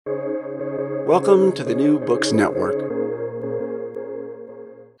Welcome to the New Books Network.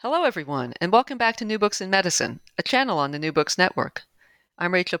 Hello, everyone, and welcome back to New Books in Medicine, a channel on the New Books Network.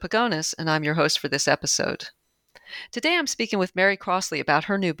 I'm Rachel Pagonis, and I'm your host for this episode. Today I'm speaking with Mary Crossley about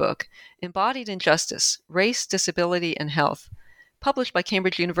her new book, Embodied Injustice: Race, Disability, and Health, published by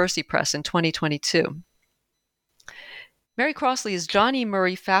Cambridge University Press in 2022. Mary Crossley is John E.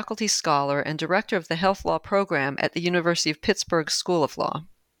 Murray Faculty Scholar and Director of the Health Law Program at the University of Pittsburgh School of Law.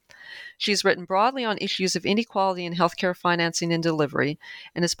 She's written broadly on issues of inequality in healthcare financing and delivery,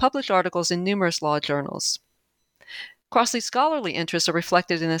 and has published articles in numerous law journals. Crossley's scholarly interests are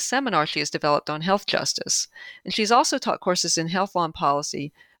reflected in a seminar she has developed on health justice, and she's also taught courses in health law and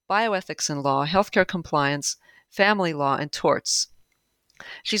policy, bioethics and law, healthcare compliance, family law, and torts.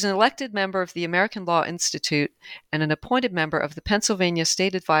 She's an elected member of the American Law Institute and an appointed member of the Pennsylvania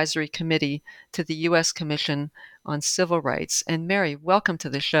State Advisory Committee to the U.S. Commission on Civil Rights. And Mary, welcome to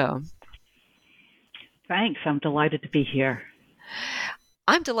the show. Thanks. I'm delighted to be here.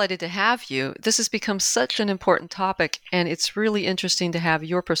 I'm delighted to have you. This has become such an important topic, and it's really interesting to have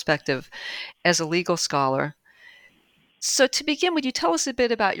your perspective as a legal scholar. So to begin, would you tell us a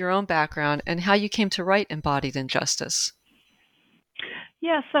bit about your own background and how you came to write Embodied Injustice?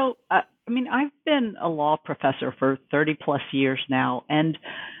 Yeah, I've been a law professor for 30 plus years now, and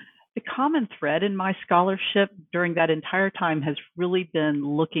the common thread in my scholarship during that entire time has really been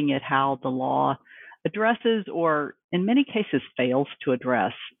looking at how the law addresses, or in many cases fails to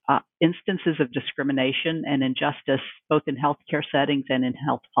address, instances of discrimination and injustice, both in healthcare settings and in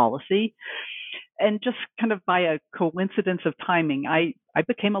health policy. And just kind of by a coincidence of timing, I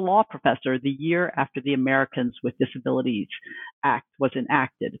became a law professor the year after the Americans with Disabilities Act was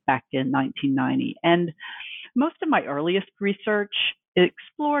enacted back in 1990. And most of my earliest research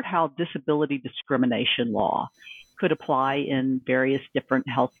explored how disability discrimination law could apply in various different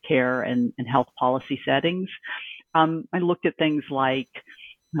healthcare and health policy settings. I looked at things like,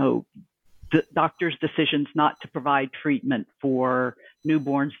 the doctors' decisions not to provide treatment for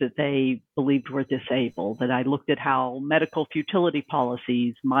newborns that they believed were disabled. That I looked at how medical futility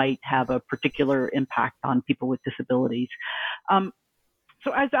policies might have a particular impact on people with disabilities.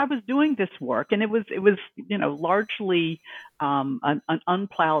 So as I was doing this work, and it was largely an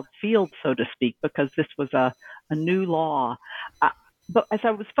unplowed field, so to speak, because this was a new law. But as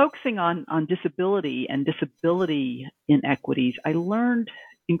I was focusing on disability and disability inequities, I learned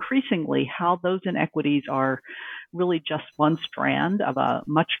increasingly how those inequities are really just one strand of a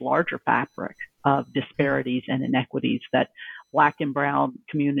much larger fabric of disparities and inequities that Black and Brown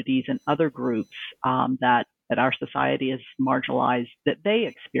communities and other groups that our society is marginalized, that they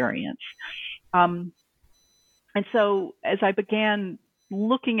experience. And so as I began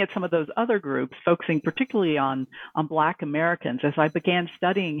looking at some of those other groups, focusing particularly on Black Americans, as I began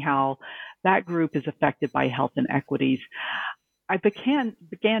studying how that group is affected by health inequities, I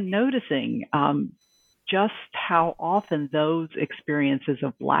began noticing just how often those experiences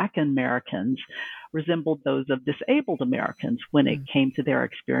of Black Americans resembled those of disabled Americans when it came to their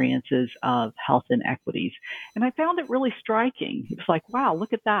experiences of health inequities. And I found it really striking. It was like, wow,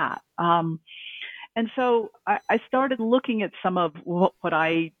 look at that. And so I started looking at some of what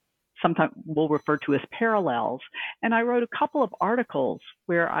I sometimes will refer to as parallels. And I wrote a couple of articles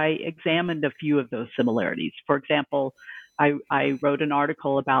where I examined a few of those similarities. For example, I wrote an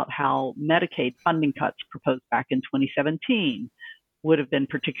article about how Medicaid funding cuts proposed back in 2017 would have been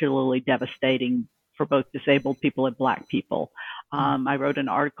particularly devastating for both disabled people and Black people. I wrote an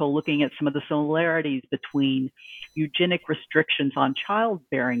article looking at some of the similarities between eugenic restrictions on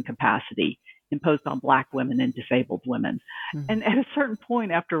childbearing capacity imposed on Black women and disabled women. And at a certain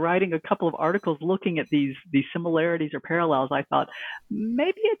point, after writing a couple of articles looking at these similarities or parallels, I thought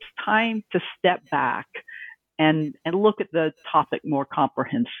maybe it's time to step back and look at the topic more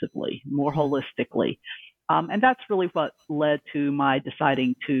comprehensively, more holistically. And that's really what led to my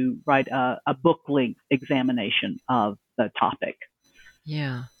deciding to write a book-length examination of the topic.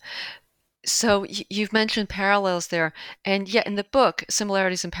 Yeah. So you've mentioned parallels there, and yet in the book,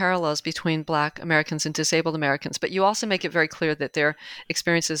 similarities and parallels between Black Americans and disabled Americans, but you also make it very clear that their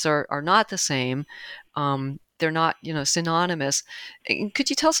experiences are not the same. They're not, synonymous. Could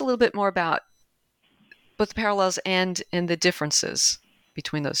you tell us a little bit more about both the parallels and the differences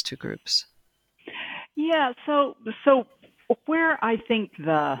between those two groups? Yeah, so where I think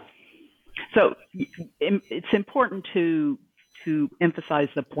it's important to emphasize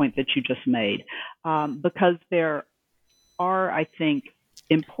the point that you just made, because there are, I think,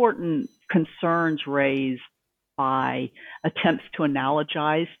 important concerns raised by attempts to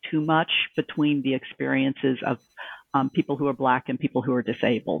analogize too much between the experiences of people who are Black and people who are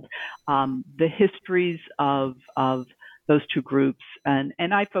disabled. The histories of those two groups, and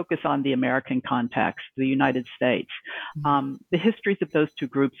I focus on the American context, the United States. The histories of those two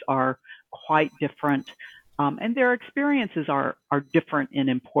groups are quite different, and their experiences are different in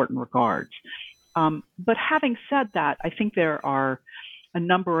important regards. But having said that, I think there are a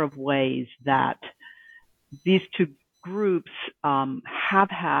number of ways that these two groups have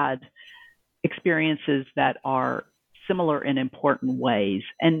had experiences that are similar in important ways.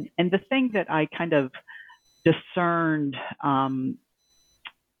 And the thing that I kind of discerned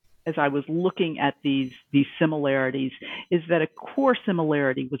as I was looking at these similarities is that a core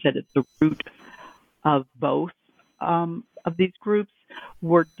similarity was that at the root of both of these groups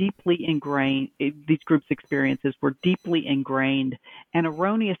were deeply ingrained, these groups' experiences were deeply ingrained and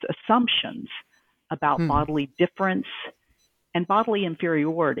erroneous assumptions about bodily difference and bodily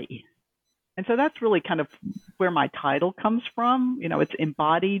inferiority. And so that's really kind of where my title comes from. You know, it's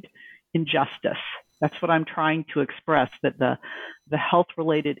embodied injustice. That's what I'm trying to express, that the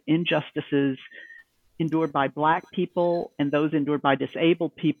health-related injustices endured by Black people and those endured by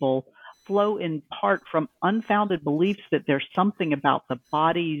disabled people flow in part from unfounded beliefs that there's something about the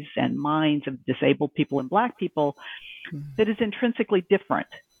bodies and minds of disabled people and Black people that is intrinsically different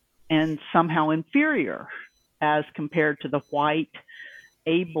and somehow inferior as compared to the white,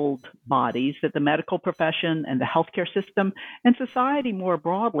 abled bodies that the medical profession and the healthcare system and society more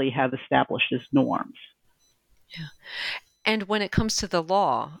broadly have established as norms. Yeah. And when it comes to the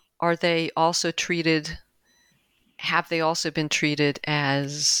law, are they also treated, have they also been treated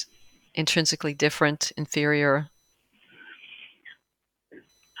as intrinsically different, inferior?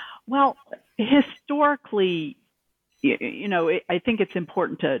 Well, historically, you know, I think it's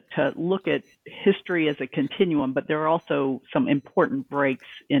important to look at history as a continuum, but there are also some important breaks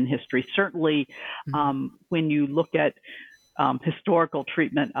in history. Certainly, when you look at historical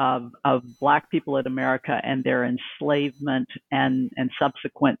treatment of Black people in America and their enslavement and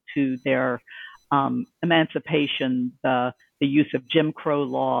subsequent to their emancipation, the use of Jim Crow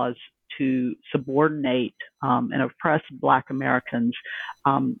laws to subordinate and oppress Black Americans.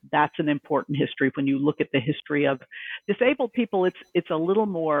 That's an important history. When you look at the history of disabled people, it's a little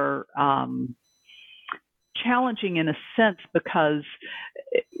more challenging in a sense because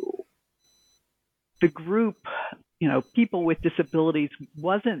the group, you know, people with disabilities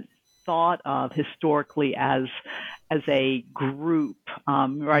wasn't thought of historically as a group,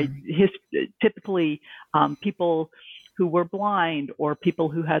 right? Typically, people who were blind or people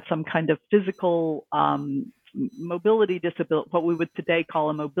who had some kind of physical mobility disability, what we would today call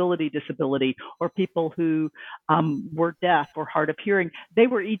a mobility disability, or people who were deaf or hard of hearing, they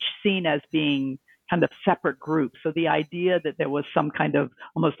were each seen as being kind of separate groups. So the idea that there was some kind of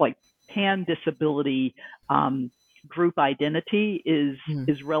almost like pan-disability group identity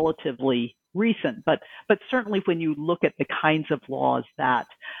is relatively recent. But certainly when you look at the kinds of laws that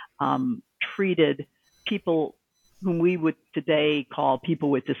treated people whom we would today call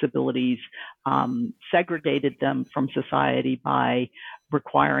people with disabilities, segregated them from society by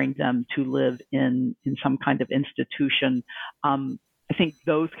requiring them to live in some kind of institution. I think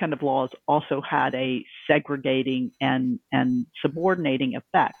those kind of laws also had a segregating and subordinating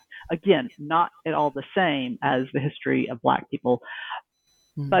effect. Again, not at all the same as the history of Black people,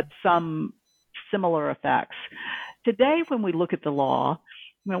 but some similar effects. Today, when we look at the law,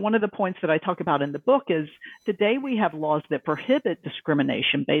 you know, one of the points that I talk about in the book is today we have laws that prohibit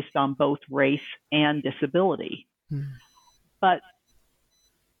discrimination based on both race and disability. But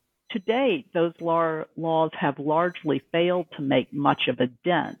to date, those laws have largely failed to make much of a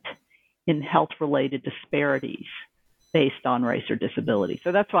dent in health-related disparities based on race or disability.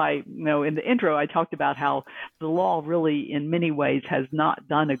 So that's why, you know, in the intro, I talked about how the law really, in many ways, has not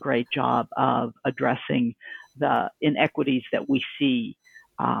done a great job of addressing the inequities that we see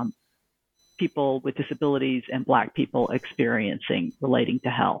people with disabilities and Black people experiencing relating to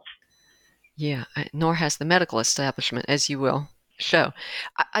health. Yeah, nor has the medical establishment, as you will show.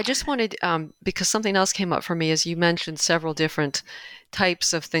 I just wanted, because something else came up for me as you mentioned several different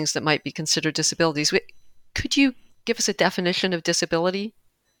types of things that might be considered disabilities. Could you give us a definition of disability?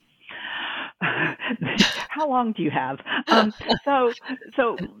 How long do you have? So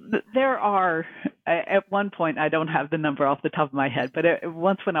there are, at one point, I don't have the number off the top of my head, but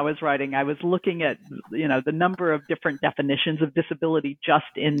once when I was writing, I was looking at, you know, the number of different definitions of disability just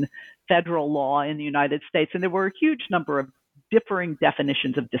in federal law in the United States. And there were a huge number of differing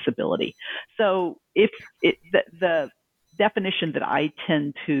definitions of disability. So if the definition that I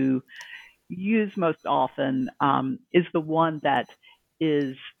tend to use most often is the one that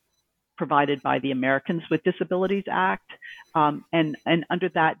is provided by the Americans with Disabilities Act. And under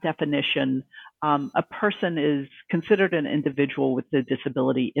that definition, a person is considered an individual with a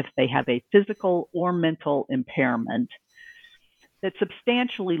disability if they have a physical or mental impairment that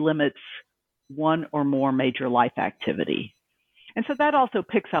substantially limits one or more major life activity. And so that also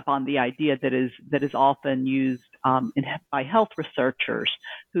picks up on the idea that is often used by health researchers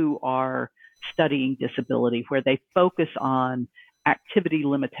who are studying disability, where they focus on activity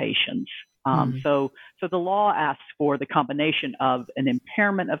limitations. So the law asks for the combination of an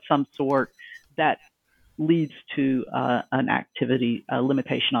impairment of some sort that leads to an activity, a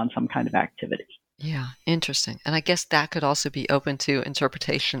limitation on some kind of activity. Yeah, interesting. And I guess that could also be open to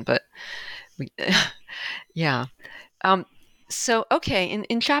interpretation, but yeah. So, okay,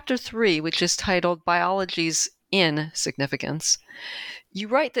 in chapter 3, which is titled Biology's Insignificance, you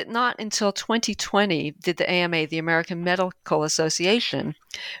write that not until 2020 did the AMA, the American Medical Association,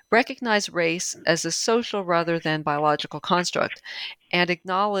 recognize race as a social rather than biological construct and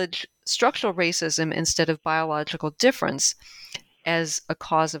acknowledge structural racism instead of biological difference as a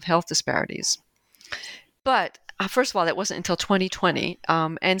cause of health disparities. But first of all, that wasn't until 2020.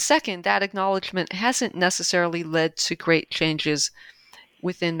 And second, that acknowledgement hasn't necessarily led to great changes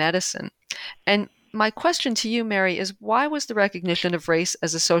within medicine. And my question to you, Mary, is why was the recognition of race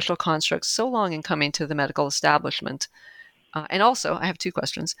as a social construct so long in coming to the medical establishment? And also, I have two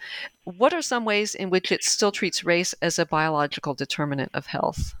questions. What are some ways in which it still treats race as a biological determinant of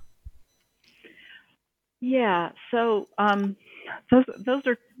health? Yeah, so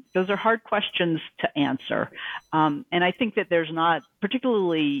those are hard questions to answer, and I think that there's not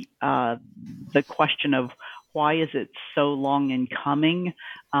particularly the question of why is it so long in coming.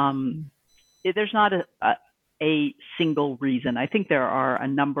 There's not a single reason. I think there are a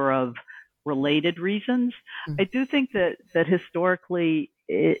number of related reasons. I do think that historically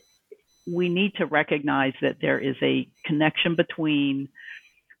we need to recognize that there is a connection between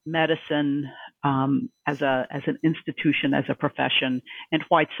medicine as an institution, as a profession, and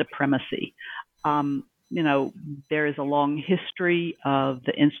white supremacy. There is a long history of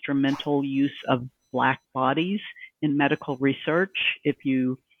the instrumental use of Black bodies in medical research. If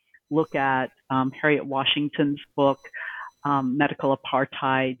you look at Harriet Washington's book, Medical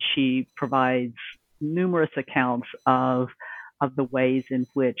Apartheid, she provides numerous accounts of the ways in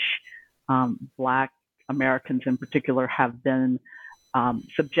which Black Americans in particular have been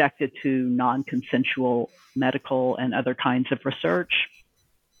subjected to non-consensual medical and other kinds of research.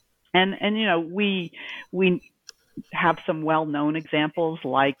 And we have some well-known examples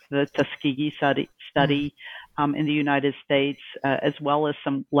like the Tuskegee study in the United States, as well as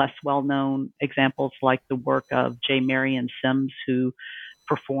some less well-known examples like the work of J. Marion Sims, who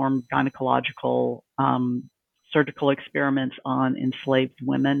performed gynecological surgical experiments on enslaved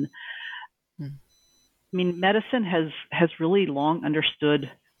women. I mean, medicine has really long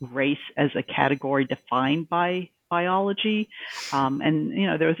understood race as a category defined by biology. And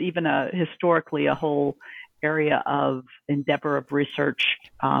there was even historically a whole area of endeavor of research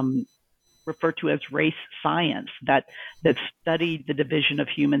referred to as race science that studied the division of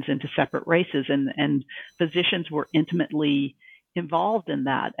humans into separate races, and physicians were intimately involved in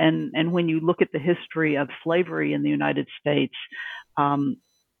that. And when you look at the history of slavery in the United States,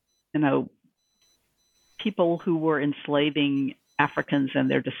 people who were enslaving Africans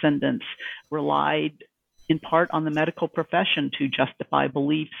and their descendants relied in part on the medical profession to justify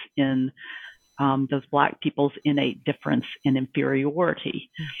beliefs in those Black people's innate difference and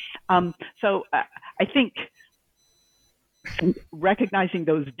inferiority. So I think recognizing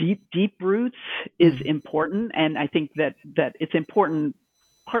those deep roots is important, and I think that it's important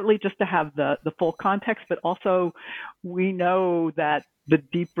partly just to have the full context, but also we know that the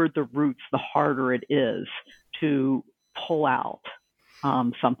deeper the roots, the harder it is to pull out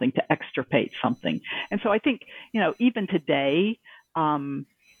something, to extirpate something. And so I think, even today,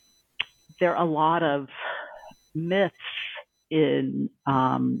 there are a lot of myths in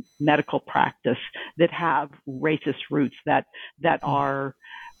medical practice that have racist roots that are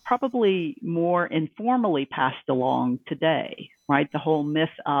probably more informally passed along today, right? The whole myth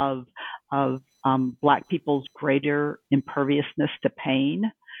of Black people's greater imperviousness to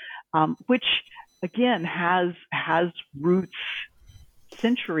pain, which again has roots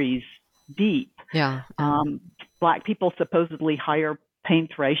centuries deep. Yeah. Black people supposedly higher pain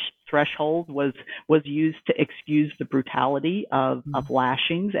threshold was used to excuse the brutality of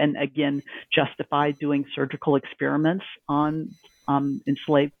lashings, and again justify doing surgical experiments on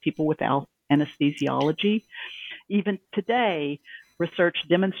enslaved people without anesthesiology. Even today, research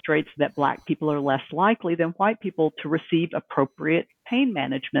demonstrates that Black people are less likely than white people to receive appropriate pain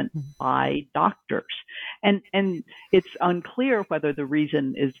management by doctors. And it's unclear whether the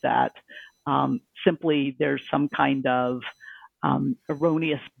reason is that simply there's some kind of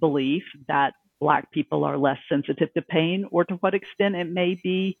erroneous belief that Black people are less sensitive to pain, or to what extent it may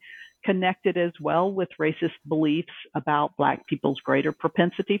be connected as well with racist beliefs about Black people's greater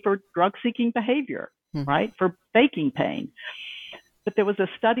propensity for drug-seeking behavior, right, for faking pain. But there was a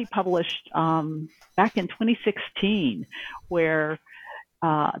study published back in 2016 where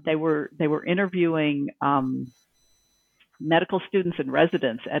they were interviewing medical students and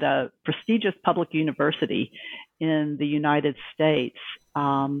residents at a prestigious public university in the United States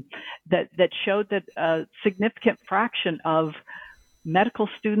that showed that a significant fraction of medical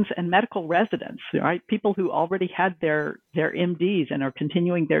students and medical residents, right, people who already had their MDs and are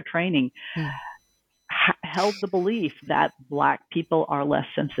continuing their training, held the belief that Black people are less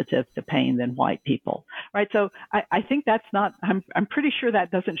sensitive to pain than white people, right? So I think that's not, I'm pretty sure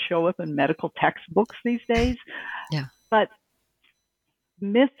that doesn't show up in medical textbooks these days. Yeah. But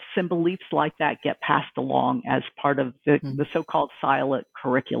myths and beliefs like that get passed along as part of the so-called silent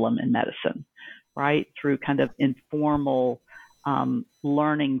curriculum in medicine, right? Through kind of informal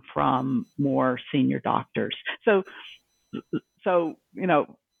learning from more senior doctors. So, you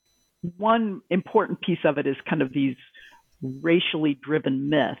know, one important piece of it is kind of these racially driven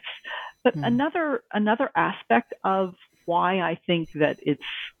myths. But another aspect of why I think that it's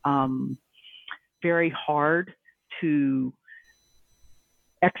very hard to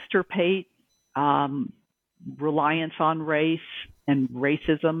extirpate reliance on race and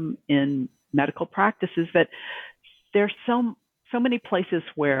racism in medical practice is that there's so many places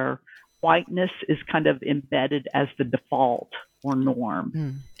where whiteness is kind of embedded as the default or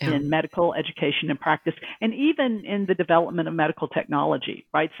norm in medical education and practice, and even in the development of medical technology,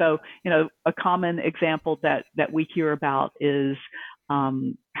 right? So, you know, a common example that we hear about is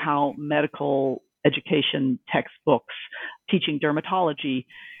how medical education textbooks teaching dermatology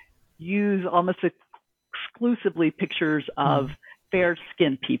use almost exclusively pictures of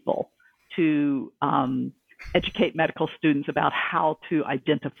fair-skinned people to educate medical students about how to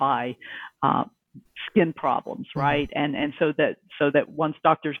identify skin problems, right? And so that once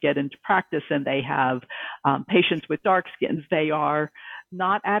doctors get into practice and they have patients with dark skins, they are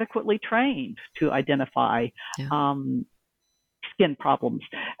not adequately trained to identify skin problems.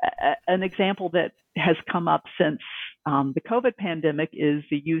 An example that has come up since the COVID pandemic is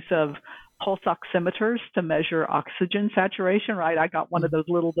the use of pulse oximeters to measure oxygen saturation, right? I got one of those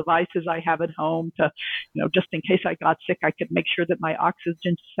little devices I have at home to, you know, just in case I got sick, I could make sure that my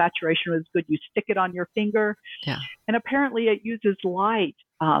oxygen saturation was good. You stick it on your finger. Yeah. And apparently it uses light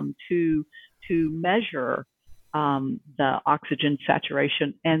to measure the oxygen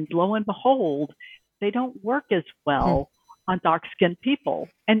saturation. And lo and behold, they don't work as well on dark-skinned people.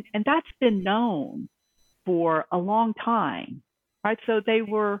 And that's been known for a long time, right? So they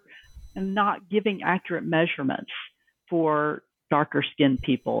were not giving accurate measurements for darker skinned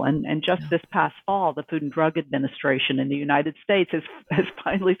people. And just this past fall, the Food and Drug Administration in the United States has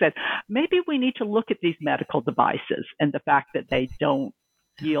finally said, maybe we need to look at these medical devices and the fact that they don't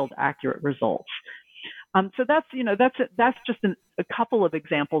yield accurate results. So that's, you know, that's just a couple of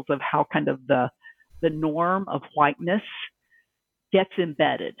examples of how kind of the norm of whiteness gets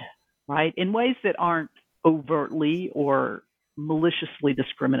embedded, right, in ways that aren't overtly or maliciously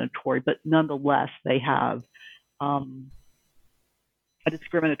discriminatory, but nonetheless they have a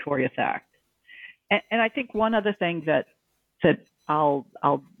discriminatory effect. And I think one other thing that I'll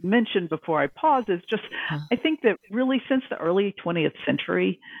mention before I pause is just I think that really since the early 20th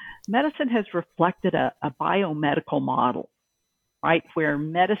century, medicine has reflected a biomedical model, right, where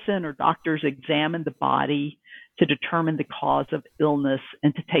medicine or doctors examine the body to determine the cause of illness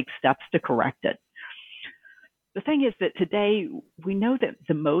and to take steps to correct it. The thing is that today we know that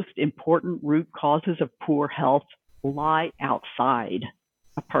the most important root causes of poor health lie outside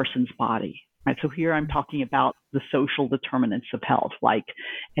a person's body. Right? So here I'm talking about the social determinants of health, like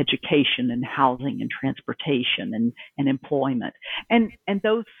education and housing and transportation and employment. And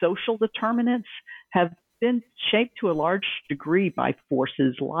those social determinants have been shaped to a large degree by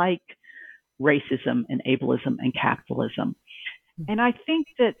forces like racism and ableism and capitalism. And I think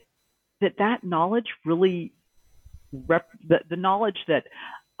that knowledge really the knowledge that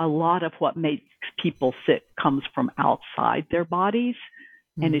a lot of what makes people sick comes from outside their bodies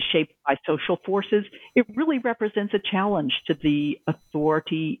and is shaped by social forces, it really represents a challenge to the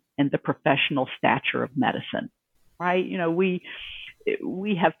authority and the professional stature of medicine, right? You know, we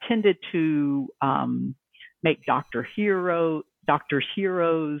have tended to make doctor hero doctors'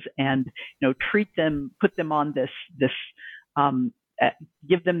 heroes and treat them, put them on this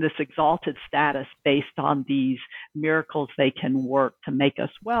give them this exalted status based on these miracles they can work to make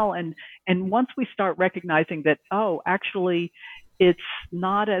us well. And once we start recognizing that, actually, it's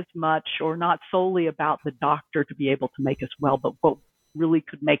not as much or not solely about the doctor to be able to make us well, but what really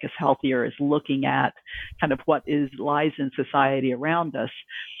could make us healthier is looking at kind of what lies in society around us.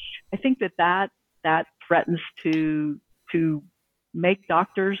 I think that threatens to make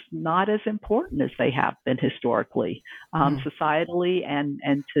doctors not as important as they have been historically, societally, and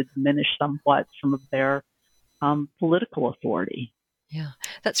to diminish somewhat some of their political authority. Yeah,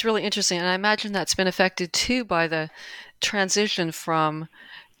 that's really interesting. And I imagine that's been affected too by the transition from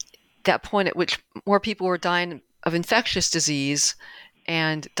that point at which more people were dying of infectious disease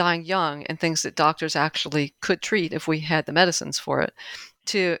and dying young and things that doctors actually could treat if we had the medicines for it,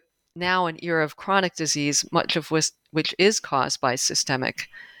 to now an era of chronic disease, much of which is caused by systemic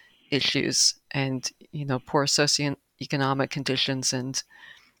issues and, poor socioeconomic conditions and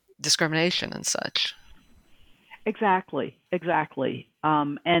discrimination and such. Exactly.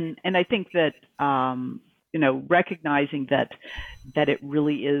 And I think that, recognizing that it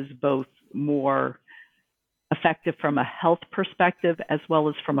really is both more effective from a health perspective as well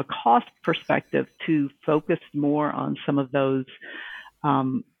as from a cost perspective to focus more on some of those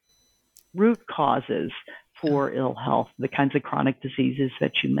root causes for ill health, the kinds of chronic diseases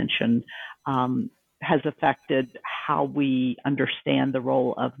that you mentioned, has affected how we understand the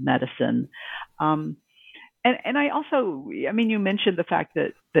role of medicine. And I also, you mentioned the fact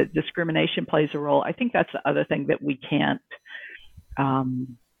that discrimination plays a role. I think that's the other thing that we can't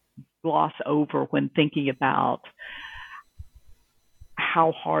gloss over when thinking about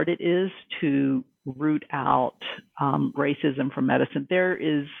how hard it is to root out racism from medicine. There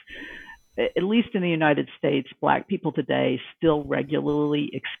is, at least in the United States, Black people today still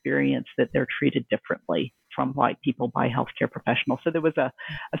regularly experience that they're treated differently from white people by healthcare professionals. So there was a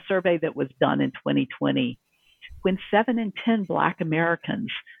survey that was done in 2020 when 7 in 10 Black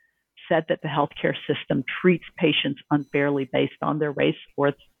Americans said that the healthcare system treats patients unfairly based on their race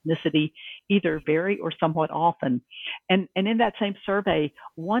or ethnicity, either very or somewhat often. And in that same survey,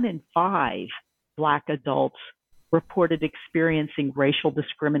 1 in 5 Black adults reported experiencing racial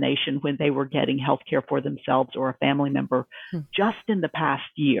discrimination when they were getting healthcare for themselves or a family member just in the past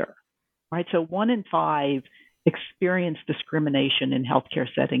year, right? So 1 in 5 experienced discrimination in healthcare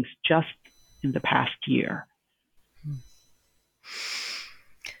settings just in the past year.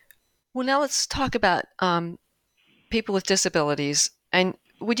 Well, now let's talk about people with disabilities. And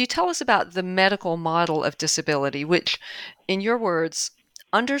would you tell us about the medical model of disability, which, in your words,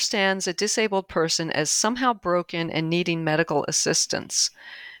 understands a disabled person as somehow broken and needing medical assistance?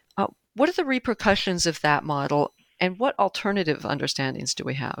 What are the repercussions of that model, and what alternative understandings do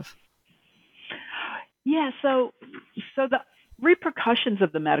we have? Yeah, so the repercussions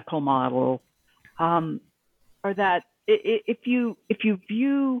of the medical model are that if you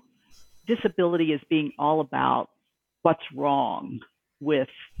view disability as being all about what's wrong with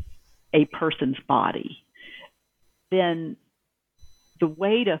a person's body, then the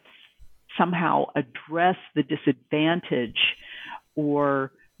way to somehow address the disadvantage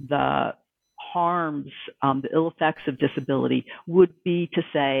or the harms, the ill effects of disability would be to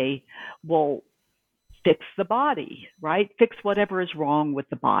say, well, fix the body, right? Fix whatever is wrong with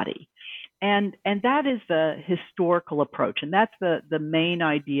the body. And that is the historical approach. And that's the main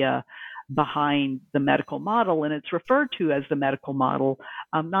idea behind the medical model. And it's referred to as the medical model,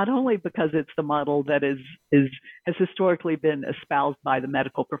 not only because it's the model that has historically been espoused by the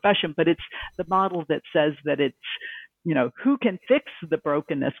medical profession, but it's the model that says that it's, who can fix the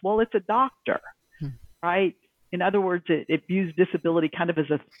brokenness? Well, it's a doctor, right? In other words, it views disability kind of as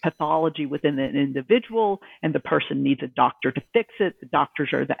a pathology within an individual, and the person needs a doctor to fix it. The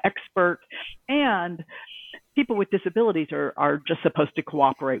doctors are the expert, and people with disabilities are just supposed to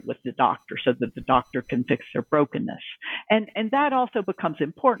cooperate with the doctor so that the doctor can fix their brokenness. And that also becomes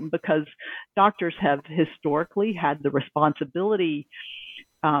important because doctors have historically had the responsibility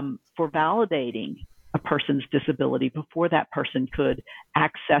for validating a person's disability before that person could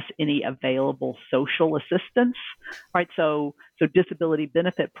access any available social assistance, right? So disability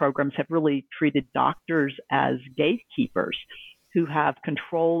benefit programs have really treated doctors as gatekeepers who have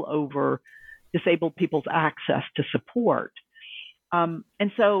control over disabled people's access to support.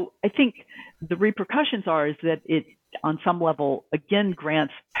 And so I think the repercussions is that it, on some level, again,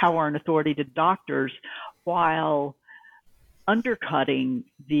 grants power and authority to doctors while undercutting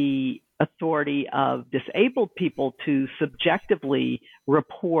the authority of disabled people to subjectively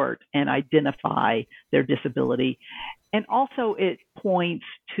report and identify their disability. And also it points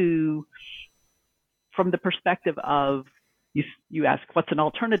to, from the perspective of, you ask what's an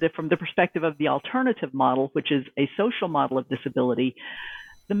alternative, from the perspective of the alternative model, which is a social model of disability,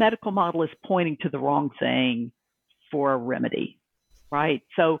 the medical model is pointing to the wrong thing for a remedy, right?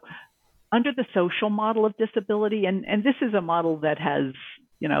 So under the social model of disability, and this is a model that has,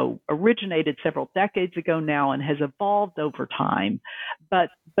 originated several decades ago now and has evolved over time, but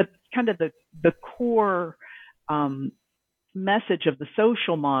kind of the core message of the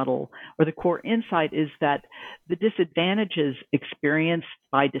social model, or the core insight, is that the disadvantages experienced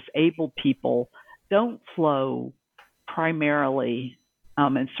by disabled people don't flow primarily,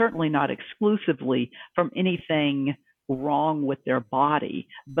 and certainly not exclusively, from anything wrong with their body,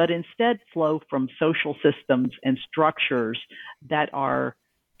 but instead flow from social systems and structures that are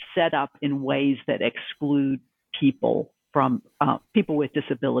set up in ways that exclude people with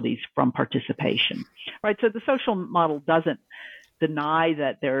disabilities from participation, right? So the social model doesn't deny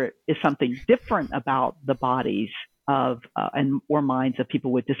that there is something different about the bodies of or minds of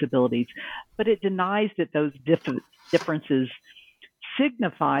people with disabilities, but it denies that those differences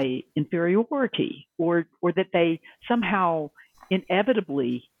signify inferiority, or that they somehow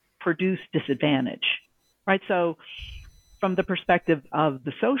inevitably produce disadvantage, right? So from the perspective of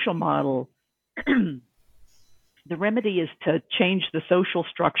the social model, the remedy is to change the social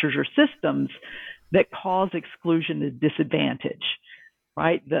structures or systems that cause exclusion and disadvantage,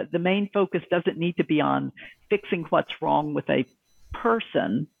 right? The main focus doesn't need to be on fixing what's wrong with a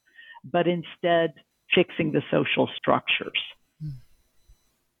person, but instead fixing the social structures.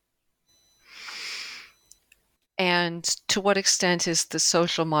 And to what extent is the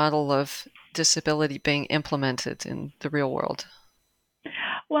social model of disability being implemented in the real world?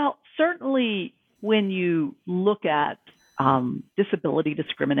 Well, certainly when you look at disability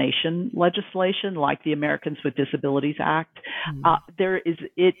discrimination legislation, like the Americans with Disabilities Act,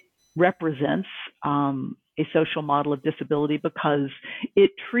 it represents a social model of disability, because it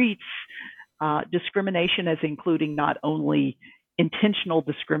treats discrimination as including not only intentional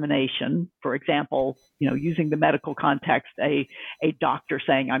discrimination, for example, using the medical context, a doctor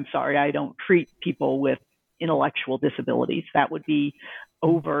saying, "I'm sorry, I don't treat people with intellectual disabilities." That would be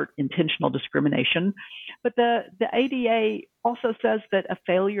overt intentional discrimination. But the ADA also says that a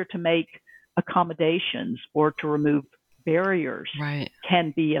failure to make accommodations or to remove barriers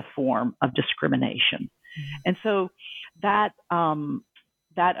can be a form of discrimination. And so that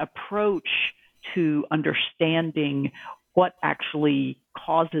approach to understanding what actually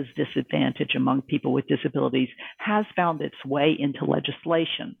causes disadvantage among people with disabilities has found its way into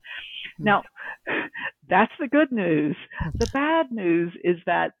legislation. Now, that's the good news. The bad news is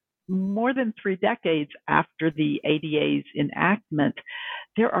that more than 3 decades after the ADA's enactment,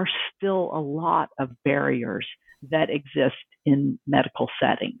 there are still a lot of barriers that exist in medical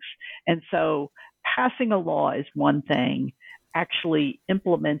settings. And so passing a law is one thing, actually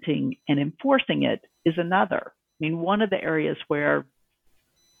implementing and enforcing it is another. I mean, one of the areas where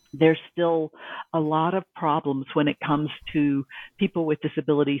there's still a lot of problems when it comes to people with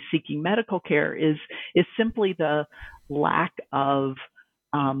disabilities seeking medical care is simply the lack of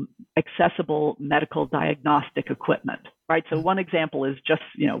accessible medical diagnostic equipment, right? So one example is just,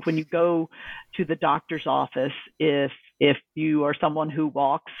 when you go to the doctor's office, if you are someone who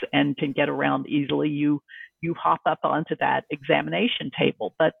walks and can get around easily, you hop up onto that examination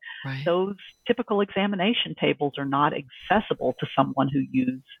table. But those typical examination tables are not accessible to someone who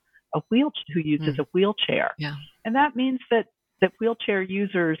uses a wheelchair. Yeah. And that means that wheelchair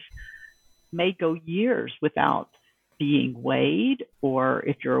users may go years without being weighed, or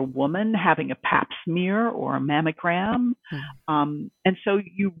if you're a woman, having a pap smear or a mammogram. And so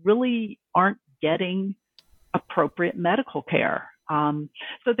you really aren't getting appropriate medical care.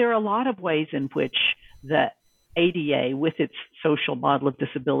 So there are a lot of ways in which the ADA, with its social model of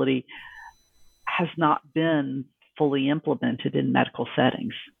disability, has not been fully implemented in medical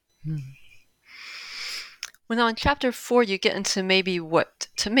settings. Well, now in Chapter 4, you get into maybe what,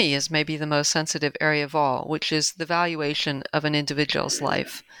 to me, is maybe the most sensitive area of all, which is the valuation of an individual's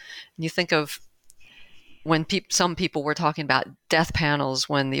life. And you think of when some people were talking about death panels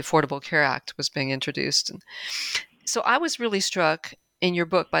when the Affordable Care Act was being introduced. And so I was really struck in your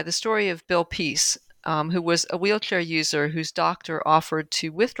book by the story of Bill Peace, who was a wheelchair user whose doctor offered to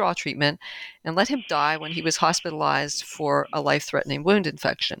withdraw treatment and let him die when he was hospitalized for a life-threatening wound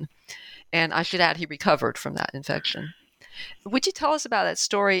infection. And I should add, he recovered from that infection. Would you tell us about that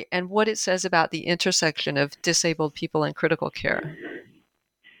story and what it says about the intersection of disabled people and critical care?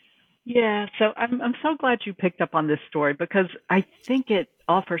 Yeah, so I'm so glad you picked up on this story, because I think it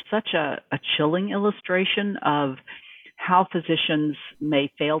offers such a chilling illustration of how physicians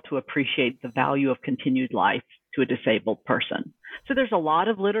may fail to appreciate the value of continued life to a disabled person. So there's a lot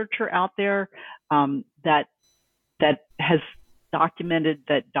of literature out there that has documented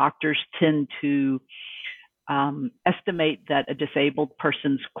that doctors tend to estimate that a disabled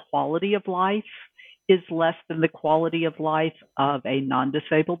person's quality of life is less than the quality of life of a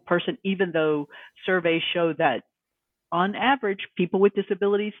non-disabled person, even though surveys show that on average, people with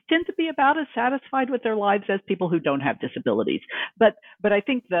disabilities tend to be about as satisfied with their lives as people who don't have disabilities. But I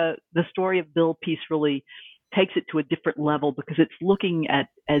think the story of Bill Peace really takes it to a different level because it's looking at,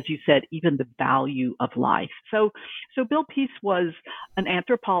 as you said, even the value of life. So Bill Peace was an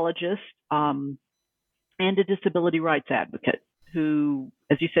anthropologist and a disability rights advocate who,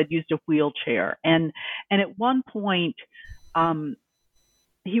 as you said, used a wheelchair. And at one point,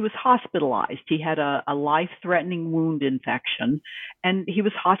 he was hospitalized. He had a life-threatening wound infection, and he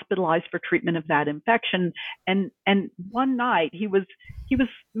was hospitalized for treatment of that infection. And one night he was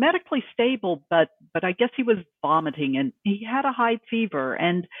medically stable, but I guess he was vomiting, and he had a high fever.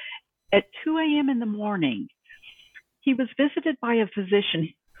 And at 2 a.m. in the morning, he was visited by a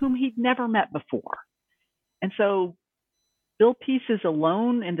physician whom he'd never met before. And so Bill Peace is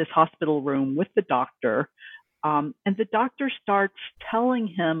alone in this hospital room with the doctor. And the doctor starts telling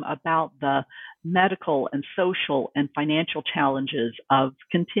him about the medical and social and financial challenges of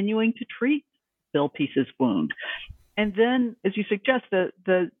continuing to treat Bill Peace's wound. And then, as you suggest,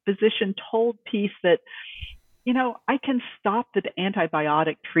 the physician told Peace that, I can stop the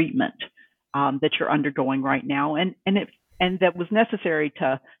antibiotic treatment that you're undergoing right now, and that was necessary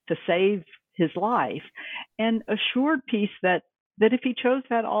to save his life, and assured Peace that if he chose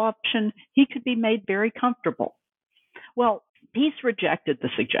that option, he could be made very comfortable. Well, Peace rejected the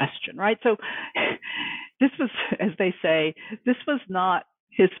suggestion, right? So this was, as they say, this was not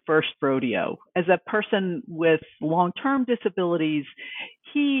his first rodeo. As a person with long-term disabilities,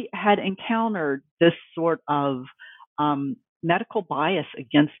 he had encountered this sort of medical bias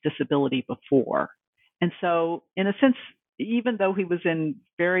against disability before. And so, in a sense, even though he was in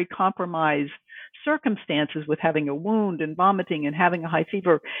very compromised circumstances with having a wound and vomiting and having a high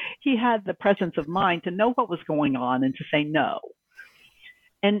fever, he had the presence of mind to know what was going on and to say no.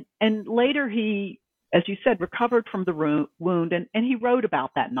 And later he, as you said, recovered from the wound, and he wrote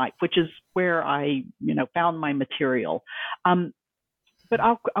about that night, which is where I, found my material. But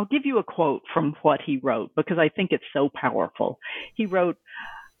I'll give you a quote from what he wrote because I think it's so powerful. He wrote,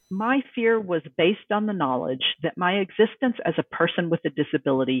 "My fear was based on the knowledge that my existence as a person with a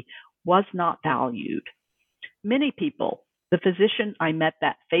disability was not valued. Many people, the physician I met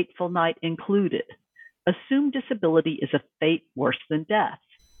that fateful night included, assume disability is a fate worse than death.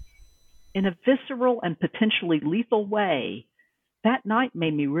 In a visceral and potentially lethal way, that night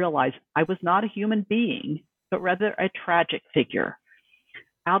made me realize I was not a human being, but rather a tragic figure.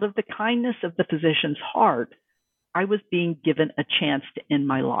 Out of the kindness of the physician's heart, I was being given a chance to end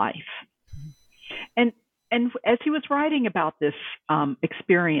my life." And as he was writing about this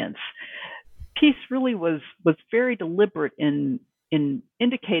experience, Peace really was very deliberate in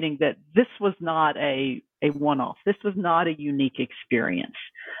indicating that this was not a one-off. This was not a unique experience.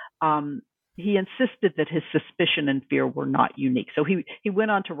 He insisted that his suspicion and fear were not unique. So he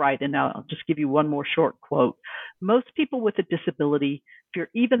went on to write, and now I'll just give you one more short quote. "Most people with a disability fear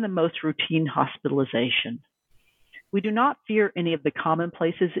even the most routine hospitalization. We do not fear any of the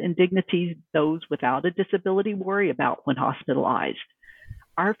commonplaces and indignities those without a disability worry about when hospitalized.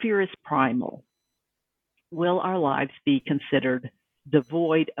 Our fear is primal. Will our lives be considered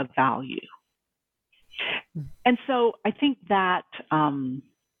devoid of value?" And so I think that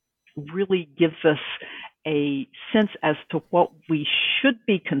really gives us a sense as to what we should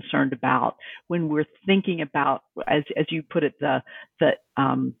be concerned about when we're thinking about, as you put it, the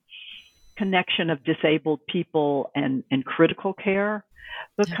connection of disabled people and critical care,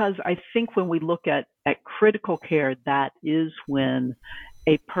 because I think when we look at critical care, that is when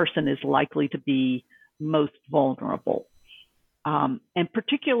a person is likely to be most vulnerable. And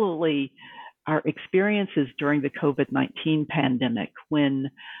particularly our experiences during the COVID-19 pandemic, when,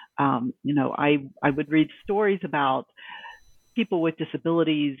 I would read stories about people with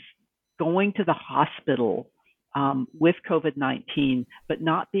disabilities going to the hospital with COVID-19, but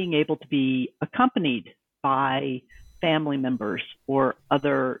not being able to be accompanied by family members or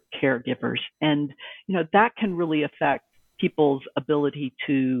other caregivers. And, that can really affect people's ability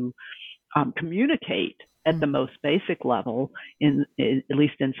to communicate at the most basic level, at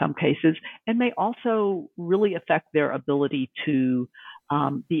least in some cases, and may also really affect their ability to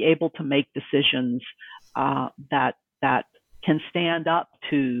be able to make decisions that can stand up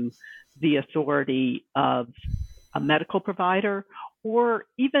to the authority of a medical provider, or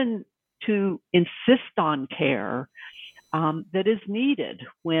even to insist on care that is needed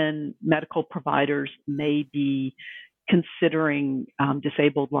when medical providers may be considering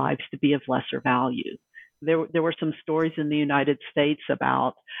disabled lives to be of lesser value. There were some stories in the United States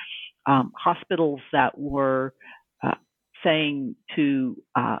about hospitals that were saying to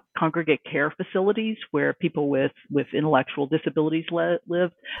congregate care facilities where people with intellectual disabilities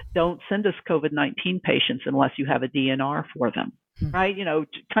live, don't send us COVID-19 patients unless you have a DNR for them, right?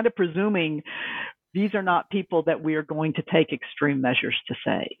 Kind of presuming these are not people that we are going to take extreme measures to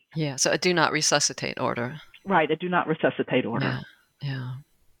save. Yeah, so a do not resuscitate order. Right, a do not resuscitate order. Yeah.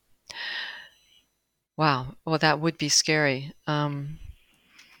 Wow, well, that would be scary. And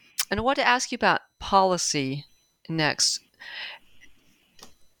I want to ask you about policy next.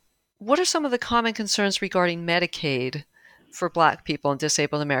 What are some of the common concerns regarding Medicaid for Black people and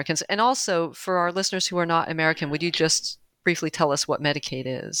disabled Americans? And also, for our listeners who are not American, would you just briefly tell us what Medicaid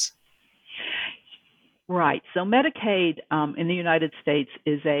is? Right. So Medicaid in the United States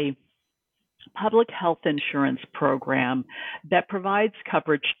is a public health insurance program that provides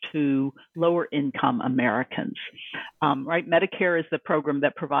coverage to lower income Americans. Right. Medicare is the program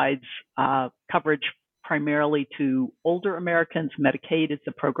that provides coverage primarily to older Americans. Medicaid is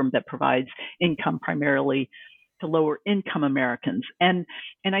the program that provides income primarily to lower income Americans. And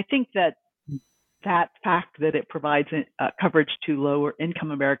I think that fact that it provides coverage to lower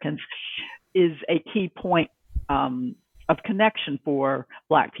income Americans is a key point of connection for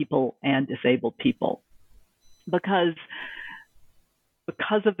Black people and disabled people, because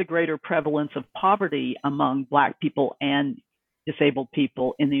of the greater prevalence of poverty among Black people and disabled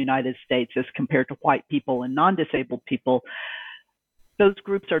people in the United States as compared to white people and non-disabled people. Those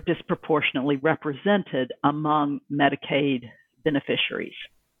groups are disproportionately represented among Medicaid beneficiaries.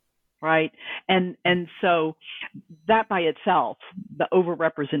 Right. And so that by itself, the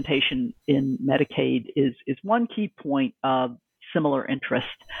overrepresentation in Medicaid is one key point of similar interest.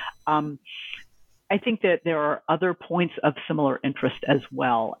 I think that there are other points of similar interest as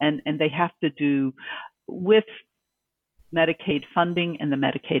well, and they have to do with Medicaid funding and the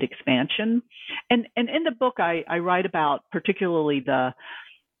Medicaid expansion. And in the book, I write about particularly the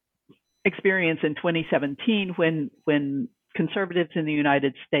experience in 2017 when conservatives in the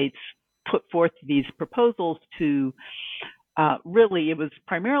United States put forth these proposals to really, it was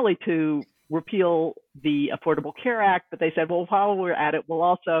primarily to repeal the Affordable Care Act, but they said, well, while we're at it, we'll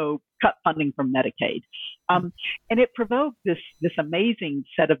also cut funding from Medicaid. And it provoked this amazing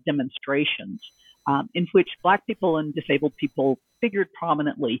set of demonstrations in which Black people and disabled people figured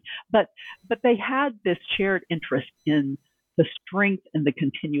prominently, but they had this shared interest in the strength and the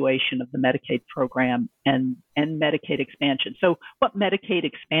continuation of the Medicaid program and Medicaid expansion. So what Medicaid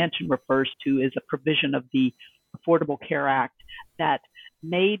expansion refers to is a provision of the Affordable Care Act that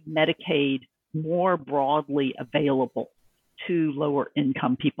made Medicaid more broadly available to lower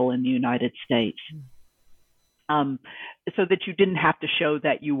income people in the United States, so that you didn't have to show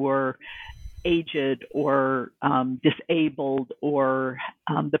that you were aged or disabled or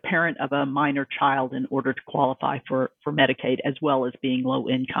the parent of a minor child in order to qualify for Medicaid, as well as being low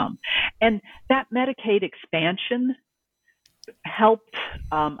income. And that Medicaid expansion helped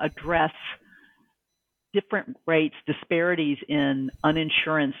address different rates, disparities in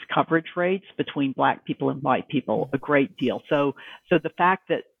uninsurance coverage rates between Black people and white people a great deal. So the fact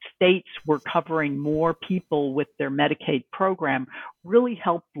that states were covering more people with their Medicaid program really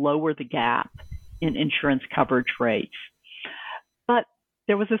helped lower the gap in insurance coverage rates. But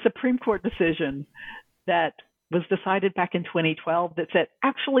there was a Supreme Court decision that was decided back in 2012 that said,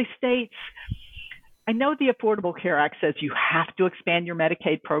 actually, states, I know the Affordable Care Act says you have to expand your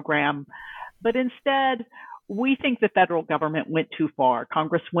Medicaid program, but instead, we think the federal government went too far.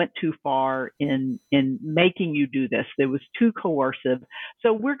 Congress went too far in making you do this. It was too coercive.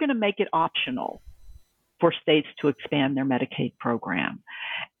 So we're going to make it optional for states to expand their Medicaid program.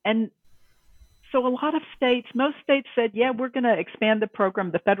 And so a lot of states, most states said, yeah, we're going to expand the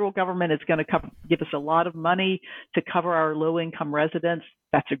program. The federal government is going to give us a lot of money to cover our low-income residents.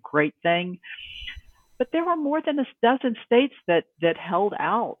 That's a great thing. But there were more than a dozen states that held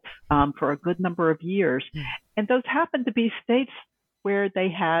out for a good number of years. And those happened to be states where they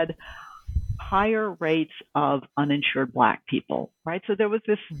had higher rates of uninsured Black people, right? So there was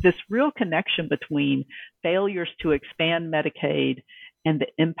this real connection between failures to expand Medicaid and the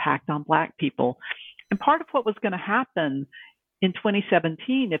impact on Black people. And part of what was going to happen in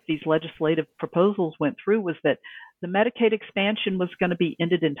 2017, if these legislative proposals went through, was that the Medicaid expansion was going to be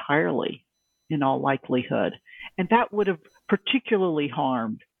ended entirely, in all likelihood. And that would have particularly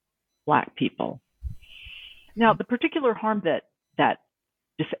harmed Black people. Now, the particular harm that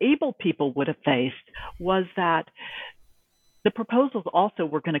disabled people would have faced was that the proposals also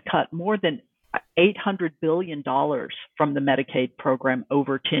were going to cut more than $800 billion from the Medicaid program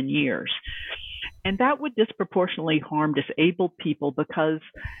over 10 years. And that would disproportionately harm disabled people because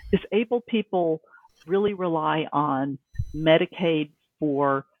disabled people really rely on Medicaid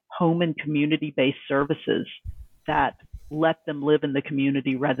for home and community-based services that let them live in the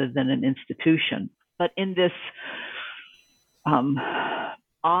community rather than an institution. But in this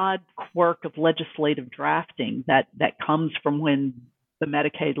odd quirk of legislative drafting that comes from when the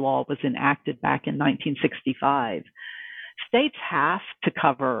Medicaid law was enacted back in 1965, states have to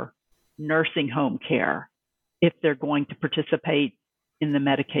cover nursing home care if they're going to participate in the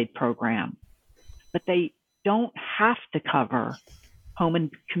Medicaid program. But they don't have to cover home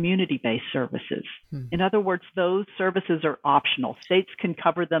and community-based services. In other words, those services are optional. States can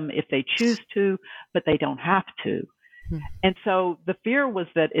cover them if they choose to, but they don't have to. And so the fear was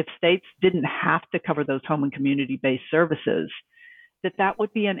that if states didn't have to cover those home and community-based services, that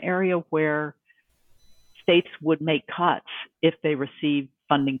would be an area where states would make cuts if they received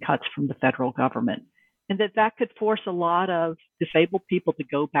funding cuts from the federal government. And that could force a lot of disabled people to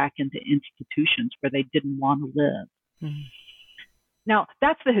go back into institutions where they didn't want to live. Now,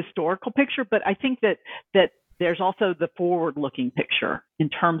 that's the historical picture, but I think that there's also the forward-looking picture in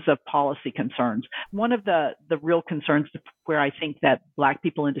terms of policy concerns. One of the real concerns where I think that Black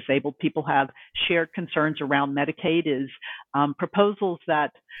people and disabled people have shared concerns around Medicaid is proposals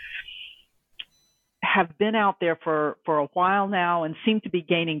that have been out there for a while now and seem to be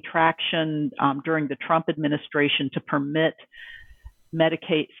gaining traction during the Trump administration to permit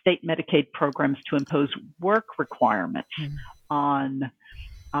state Medicaid programs to impose work requirements on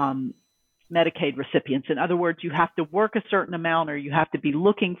Medicaid recipients. In other words, you have to work a certain amount or you have to be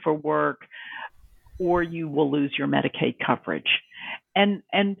looking for work or you will lose your Medicaid coverage. And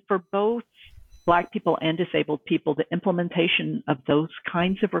for both Black people and disabled people, the implementation of those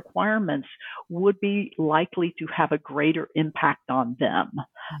kinds of requirements would be likely to have a greater impact on them,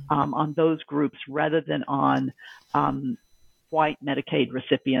 on those groups, rather than on white Medicaid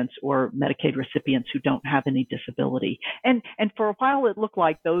recipients or Medicaid recipients who don't have any disability. And for a while, it looked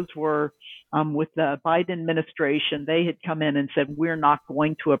like those were, with the Biden administration, they had come in and said, we're not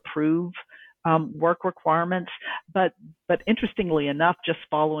going to approve work requirements. But interestingly enough, just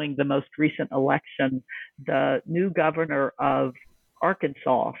following the most recent election, the new governor of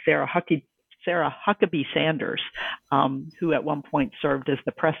Arkansas, Sarah Huckabee Sanders, who at one point served as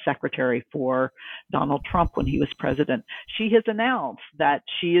the press secretary for Donald Trump when he was president, she has announced that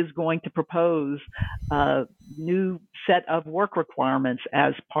she is going to propose a new set of work requirements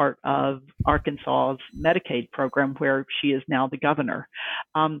as part of Arkansas's Medicaid program, where she is now the governor.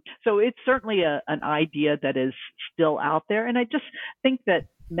 So it's certainly an idea that is still out there. And I just think that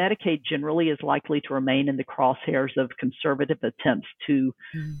Medicaid generally is likely to remain in the crosshairs of conservative attempts to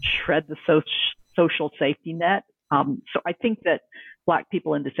shred the social safety net. So I think that Black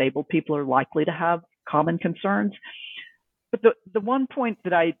people and disabled people are likely to have common concerns. But the one point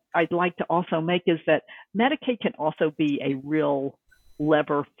that I'd like to also make is that Medicaid can also be a real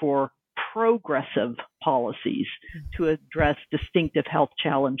lever for progressive policies to address distinctive health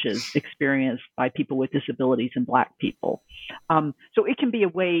challenges experienced by people with disabilities and Black people. So it can be a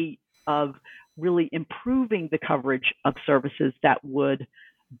way of really improving the coverage of services that would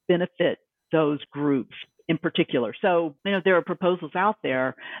benefit those groups in particular. So, there are proposals out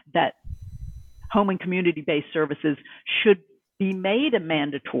there that home and community-based services should be made a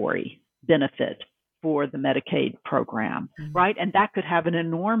mandatory benefit for the Medicaid program, right? And that could have an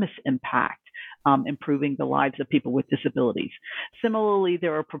enormous impact, improving the lives of people with disabilities. Similarly,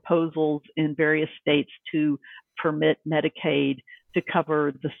 there are proposals in various states to permit Medicaid to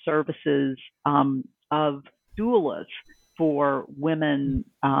cover the services of doulas for women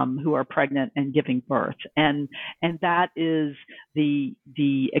who are pregnant and giving birth. And that is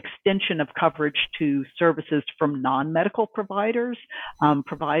the extension of coverage to services from non-medical providers,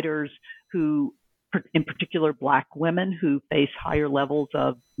 providers who, in particular, Black women who face higher levels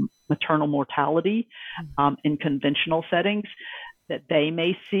of maternal mortality in conventional settings that they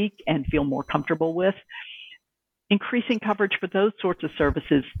may seek and feel more comfortable with. Increasing coverage for those sorts of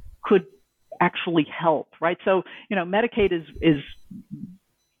services could actually help, right? So, Medicaid is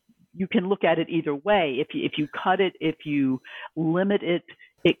you can look at it either way. If you cut it, if you limit it,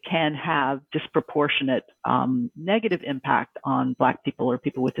 it can have disproportionate negative impact on Black people or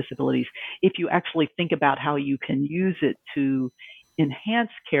people with disabilities. If you actually think about how you can use it to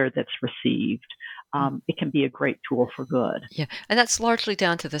enhance care that's received, it can be a great tool for good. Yeah, and that's largely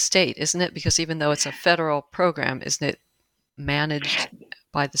down to the state, isn't it? Because even though it's a federal program, isn't it managed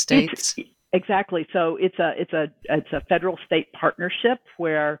by the states? Exactly. So it's a federal state partnership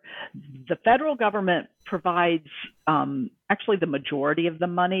where the federal government provides actually the majority of the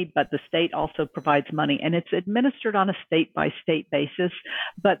money, but the state also provides money, and it's administered on a state by state basis.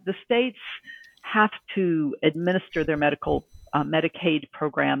 But the states have to administer their Medicaid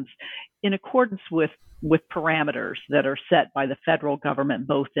programs in accordance with parameters that are set by the federal government,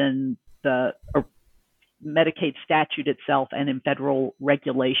 both in the Medicaid statute itself and in federal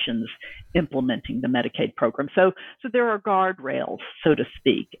regulations implementing the Medicaid program. So there are guardrails, so to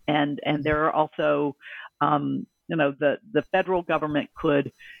speak, and there are also, the federal government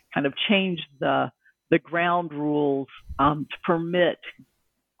could kind of change the ground rules to permit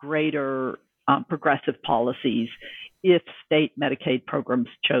greater progressive policies if state Medicaid programs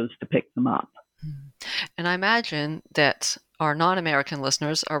chose to pick them up. And I imagine that our non-American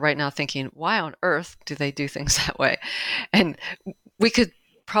listeners are right now thinking, why on earth do they do things that way? And we could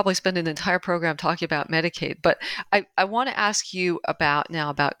probably spend an entire program talking about Medicaid, but I want to ask you about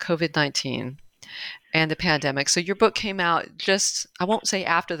COVID-19 and the pandemic. So your book came out just, I won't say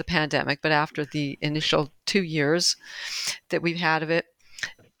after the pandemic, but after the initial 2 years that we've had of it.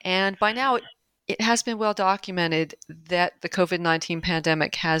 And by now, it has been well documented that the COVID-19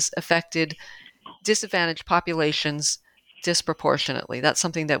 pandemic has affected disadvantaged populations disproportionately. That's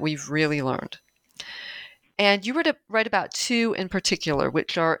something that we've really learned. And you were to write about two in particular,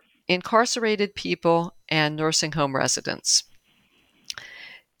 which are incarcerated people and nursing home residents.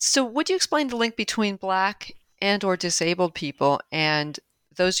 So would you explain the link between Black and or disabled people and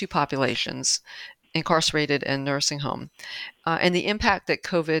those two populations, incarcerated and nursing home, and the impact that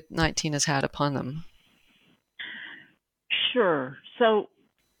COVID-19 has had upon them? Sure. So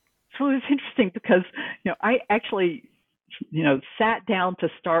it was interesting because, I actually, sat down to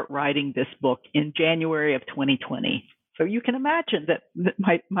start writing this book in January of 2020. So you can imagine that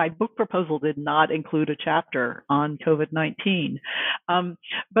my book proposal did not include a chapter on COVID-19.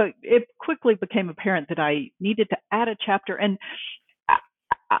 But it quickly became apparent that I needed to add a chapter. And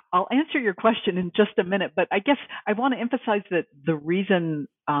I'll answer your question in just a minute, but I guess I want to emphasize that the reason,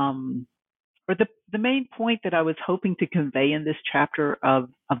 or the main point that I was hoping to convey in this chapter of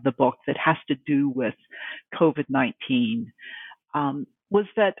the book that has to do with COVID-19 was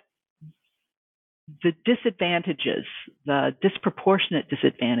that the disadvantages, the disproportionate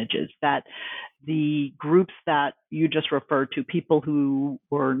disadvantages that the groups that you just referred to, people who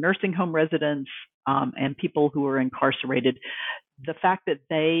were nursing home residents and people who were incarcerated, the fact that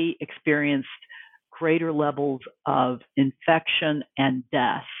they experienced greater levels of infection and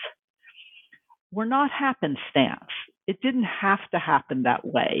death were not happenstance. It didn't have to happen that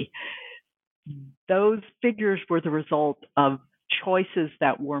way. Those figures were the result of choices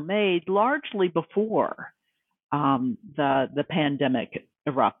that were made largely before the pandemic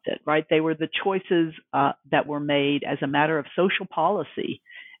erupted, right? They were the choices that were made as a matter of social policy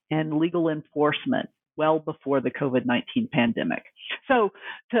and legal enforcement well before the COVID-19 pandemic. So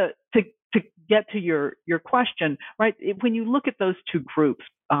to get to your question, right? When you look at those two groups,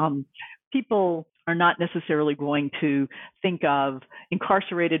 people are not necessarily going to think of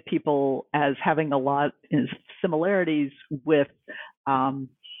incarcerated people as having a lot of similarities with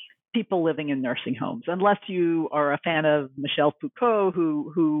people living in nursing homes, unless you are a fan of Michel Foucault,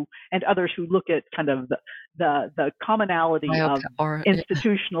 who and others who look at kind of the commonality of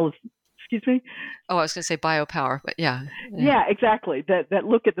institutional. Excuse me? Oh, I was going to say biopower, but yeah. Yeah, exactly. That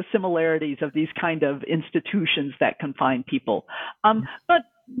look at the similarities of these kind of institutions that confine people.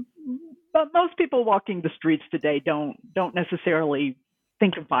 But most people walking the streets today don't necessarily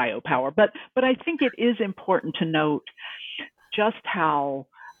think of biopower. But I think it is important to note just how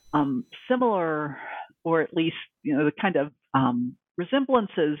similar, or at least the kind of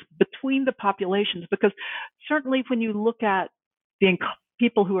resemblances between the populations, because certainly when you look at the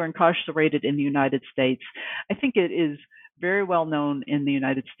people who are incarcerated in the United States, I think it is very well known in the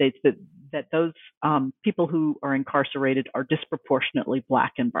United States that those people who are incarcerated are disproportionately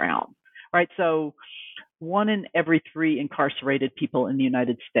Black and brown, right? So 1 in every 3 incarcerated people in the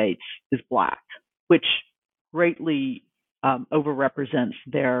United States is Black, which greatly overrepresents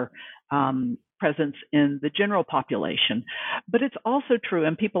their presence in the general population. But it's also true,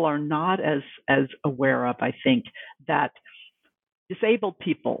 and people are not as aware of, I think, that disabled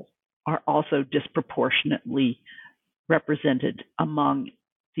people are also disproportionately represented among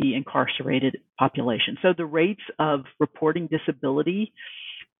the incarcerated population. So the rates of reporting disability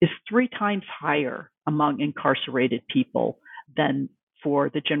is 3 times higher among incarcerated people than for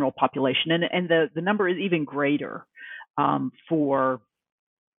the general population. And the number is even greater for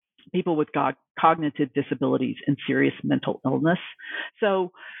people with cognitive disabilities and serious mental illness.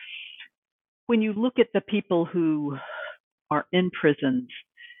 So when you look at the people who are in prisons,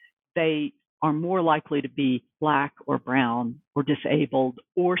 they are more likely to be Black or brown or disabled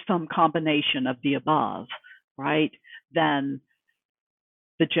or some combination of the above, right, than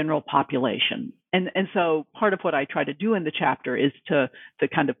the general population. And so part of what I try to do in the chapter is to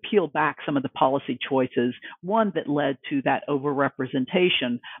kind of peel back some of the policy choices, one that led to that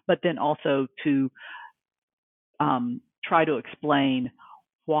overrepresentation, but then also to try to explain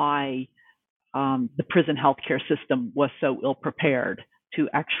why the prison healthcare system was so ill prepared to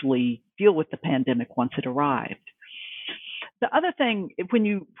actually deal with the pandemic once it arrived. The other thing,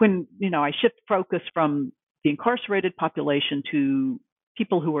 when I shift focus from the incarcerated population to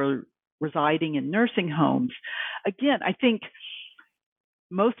people who are residing in nursing homes, again, I think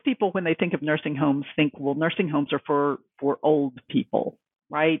most people, when they think of nursing homes, think, well, nursing homes are for old people,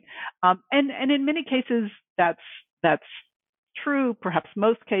 right? And in many cases, that's true. Perhaps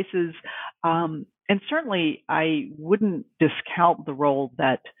most cases, and certainly I wouldn't discount the role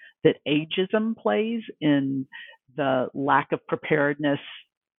that ageism plays in the lack of preparedness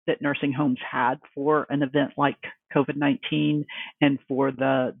that nursing homes had for an event like COVID-19, and for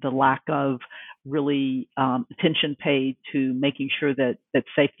the lack of really attention paid to making sure that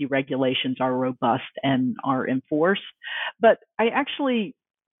safety regulations are robust and are enforced. But I actually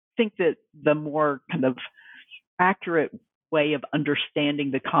think that the more kind of accurate way of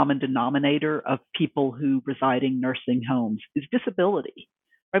understanding the common denominator of people who reside in nursing homes is disability,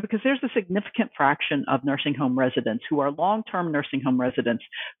 right? Because there's a significant fraction of nursing home residents who are long-term nursing home residents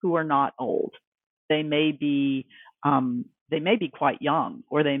who are not old. They may be quite young,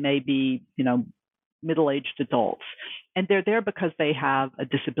 or they may be, middle-aged adults, and they're there because they have a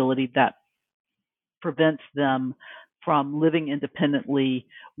disability that prevents them from living independently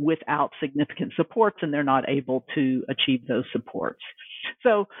without significant supports, and they're not able to achieve those supports.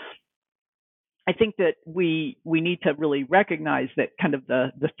 So I think that we need to really recognize that kind of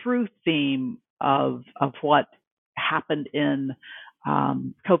the through theme of what happened in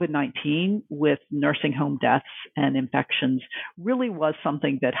COVID-19 with nursing home deaths and infections really was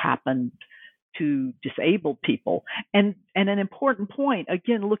something that happened to disabled people. And an important point,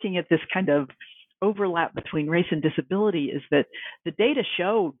 again, looking at this kind of overlap between race and disability, is that the data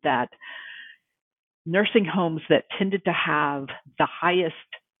showed that nursing homes that tended to have the highest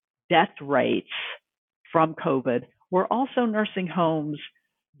death rates from COVID were also nursing homes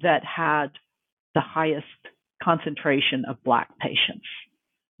that had the highest concentration of Black patients,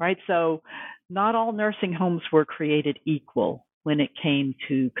 right? So not all nursing homes were created equal when it came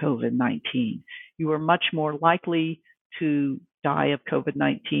to COVID-19. You were much more likely to die of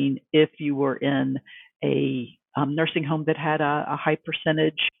COVID-19 if you were in a nursing home that had a high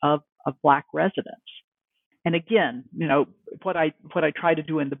percentage of Black residents. And again, what I try to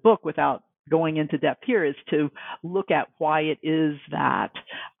do in the book, without going into depth here, is to look at why it is that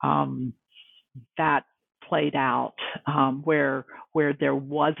that played out where there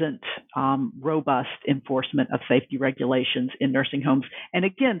wasn't robust enforcement of safety regulations in nursing homes. And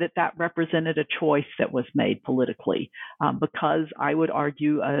again, that represented a choice that was made politically, because I would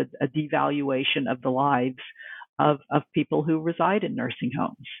argue a devaluation of the lives of people who reside in nursing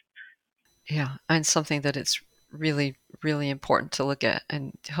homes. Yeah, and something that it's really, really important to look at,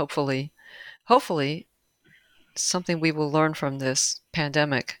 and hopefully something we will learn from this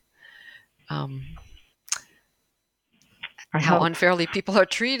pandemic. How unfairly people are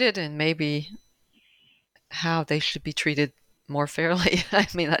treated, and maybe how they should be treated more fairly. I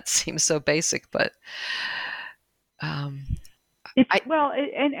mean, that seems so basic, but and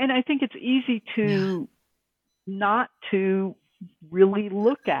I think it's easy to not to really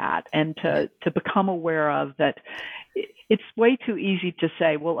look at and to become aware of that. It's way too easy to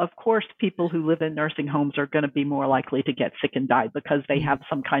say, well, of course, people who live in nursing homes are going to be more likely to get sick and die because they have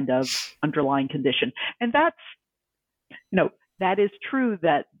some kind of underlying condition. And that's, that is true,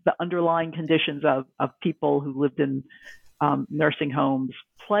 that the underlying conditions of people who lived in nursing homes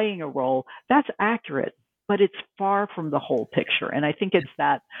playing a role, that's accurate, but it's far from the whole picture. And I think it's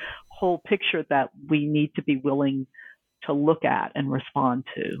that whole picture that we need to be willing to look at and respond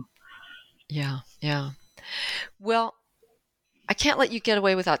to. Yeah. Well, I can't let you get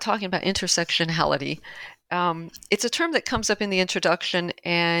away without talking about intersectionality. It's a term that comes up in the introduction,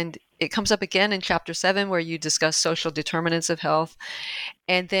 and it comes up again in Chapter 7, where you discuss social determinants of health,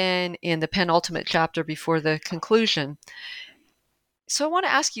 and then in the penultimate chapter before the conclusion. So I want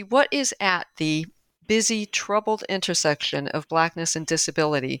to ask you, what is at the busy, troubled intersection of Blackness and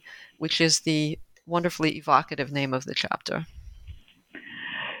disability, which is the wonderfully evocative name of the chapter.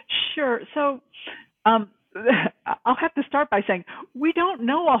 Sure. So um, I'll have to start by saying we don't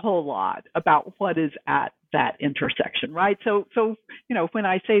know a whole lot about what is at that intersection, right? So when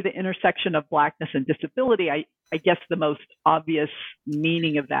I say the intersection of Blackness and disability, I guess the most obvious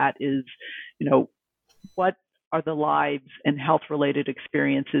meaning of that is, what are the lives and health-related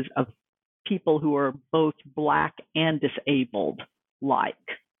experiences of people who are both Black and disabled like,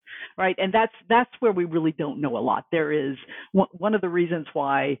 right? And that's where we really don't know a lot. There is one of the reasons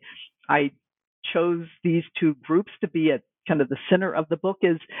why I chose these two groups to be at kind of the center of the book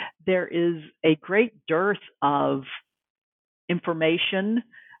is there is a great dearth of information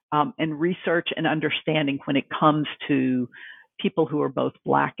and research and understanding when it comes to people who are both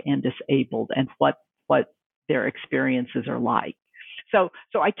Black and disabled and what their experiences are like. So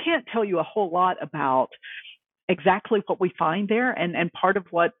I can't tell you a whole lot about exactly what we find there, and part of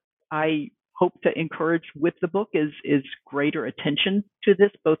what I hope to encourage with the book is greater attention to this,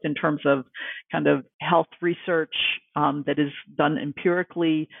 both in terms of kind of health research that is done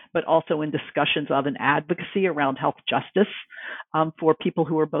empirically, but also in discussions of an advocacy around health justice for people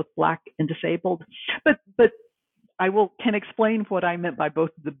who are both Black and disabled. But I can explain what I meant by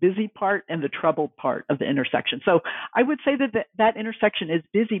both the busy part and the troubled part of the intersection. So I would say that intersection is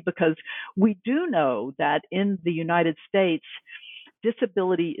busy because we do know that in the United States,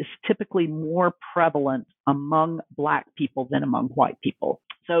 disability is typically more prevalent among Black people than among white people.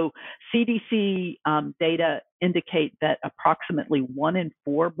 So CDC data indicate that approximately 1 in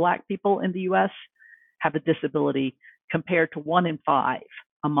 4 Black people in the U.S. have a disability compared to 1 in 5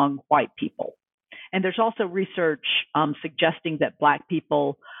 among white people. And there's also research suggesting that Black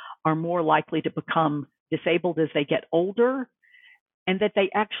people are more likely to become disabled as they get older, and that they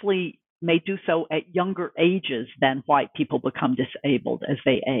actually may do so at younger ages than white people become disabled as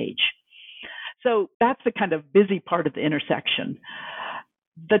they age. So that's the kind of busy part of the intersection.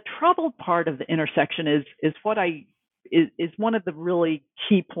 The troubled part of the intersection is one of the really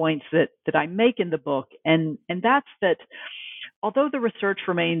key points that I make in the book, and that's that although the research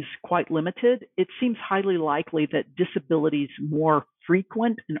remains quite limited, it seems highly likely that disability's more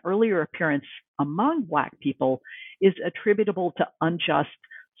frequent and earlier appearance among Black people is attributable to unjust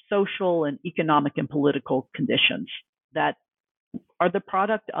social and economic and political conditions that are the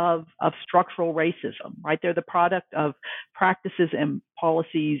product of structural racism, right? They're the product of practices and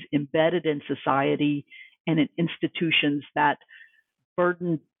policies embedded in society and in institutions that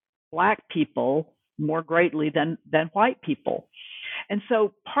burden Black people more greatly than white people. And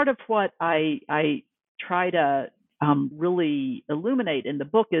so part of what I try to really illuminate in the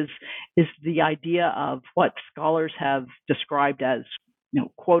book is the idea of what scholars have described as,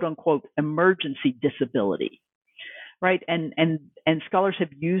 quote unquote, emergency disability, right? And scholars have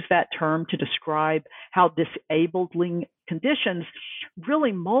used that term to describe how disabling conditions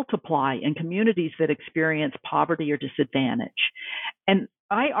really multiply in communities that experience poverty or disadvantage. And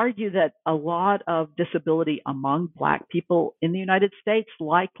I argue that a lot of disability among Black people in the United States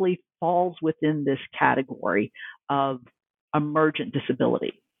likely falls within this category of emergent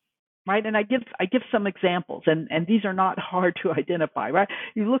disability, right? And I give some examples, and these are not hard to identify, right?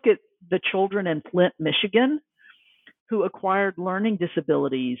 You look at the children in Flint, Michigan, who acquired learning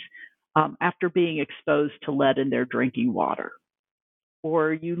disabilities after being exposed to lead in their drinking water.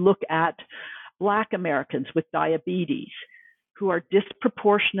 Or you look at Black Americans with diabetes who are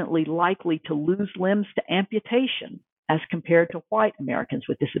disproportionately likely to lose limbs to amputation as compared to white Americans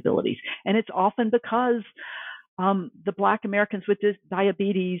with disabilities. And it's often because the Black Americans with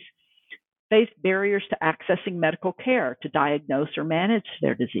diabetes face barriers to accessing medical care to diagnose or manage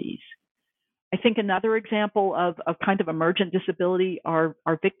their disease. I think another example of kind of emergent disability are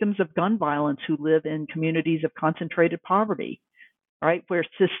victims of gun violence who live in communities of concentrated poverty, right, where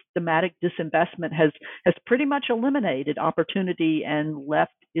systematic disinvestment has pretty much eliminated opportunity and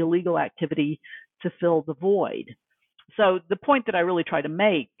left illegal activity to fill the void. So the point that I really try to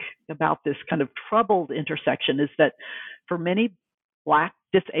make about this kind of troubled intersection is that for many Black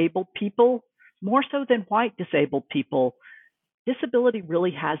disabled people, more so than white disabled people, disability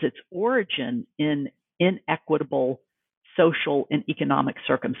really has its origin in inequitable social and economic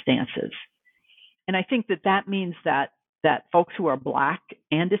circumstances. And I think that means that folks who are Black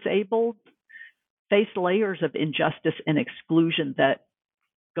and disabled face layers of injustice and exclusion that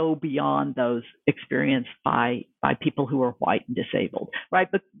go beyond those experienced by people who are white and disabled,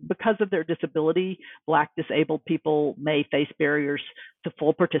 right? But because of their disability, Black disabled people may face barriers to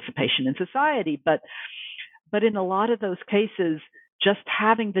full participation in society. But in a lot of those cases, just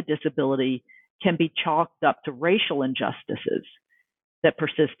having the disability can be chalked up to racial injustices that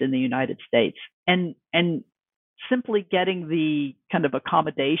persist in the United States. And simply getting the kind of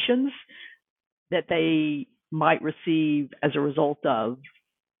accommodations that they might receive as a result of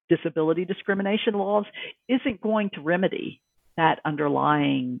disability discrimination laws isn't going to remedy that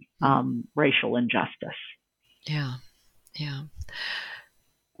underlying racial injustice. Yeah, yeah.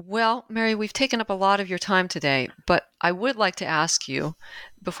 Well, Mary, we've taken up a lot of your time today, but I would like to ask you,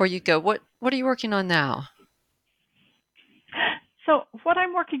 before you go, what are you working on now? So what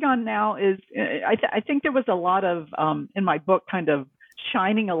I'm working on now is, I think there was a lot of, in my book, kind of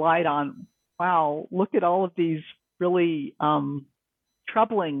shining a light on, wow, look at all of these really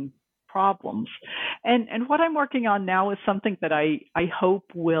troubling problems. And what I'm working on now is something that I hope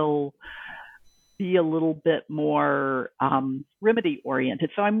will be a little bit more remedy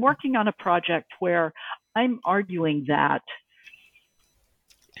oriented. So I'm working on a project where I'm arguing that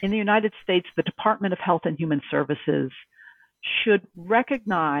in the United States, the Department of Health and Human Services should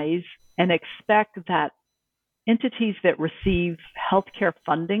recognize and expect that entities that receive healthcare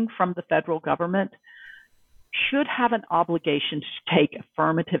funding from the federal government should have an obligation to take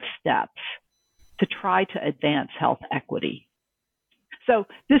affirmative steps to try to advance health equity. So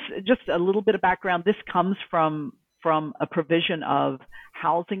this, just a little bit of background, this comes from a provision of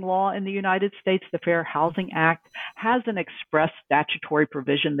housing law in the United States. The Fair Housing Act has an express statutory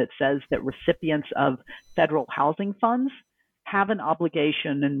provision that says that recipients of federal housing funds have an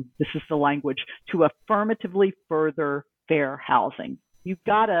obligation, and this is the language, to affirmatively further fair housing. You've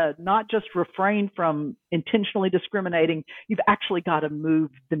got to not just refrain from intentionally discriminating, you've actually got to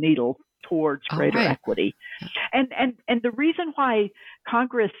move the needle towards greater equity. And the reason why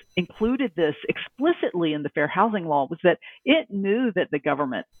Congress included this explicitly in the Fair Housing Law was that it knew that the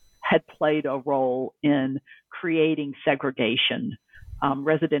government had played a role in creating segregation,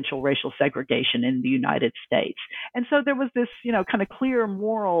 residential racial segregation in the United States. And so there was this, kind of clear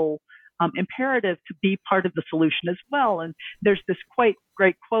moral imperative to be part of the solution as well. And there's this quite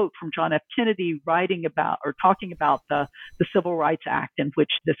great quote from John F. Kennedy writing about or talking about the Civil Rights Act, in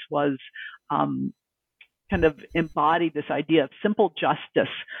which this was kind of embodied this idea of simple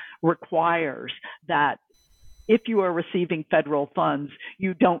justice requires that if you are receiving federal funds,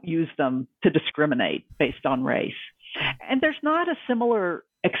 you don't use them to discriminate based on race. And there's not a similar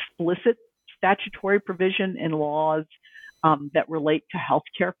explicit statutory provision in laws that relate to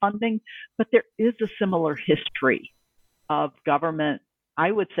healthcare funding, but there is a similar history of government,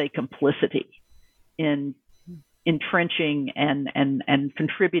 I would say, complicity in entrenching and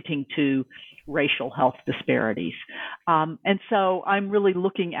contributing to racial health disparities. And so I'm really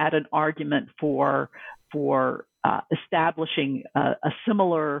looking at an argument for establishing a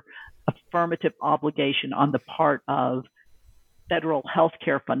similar affirmative obligation on the part of federal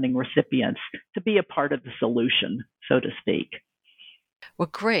healthcare funding recipients to be a part of the solution, so to speak. Well,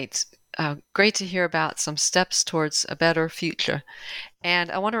 great. Great to hear about some steps towards a better future.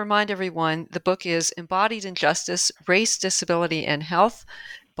 And I want to remind everyone, the book is Embodied Injustice, Race, Disability, and Health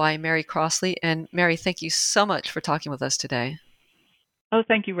by Mary Crossley. And Mary, thank you so much for talking with us today. Oh,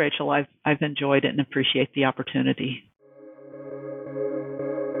 thank you, Rachel. I've enjoyed it and appreciate the opportunity.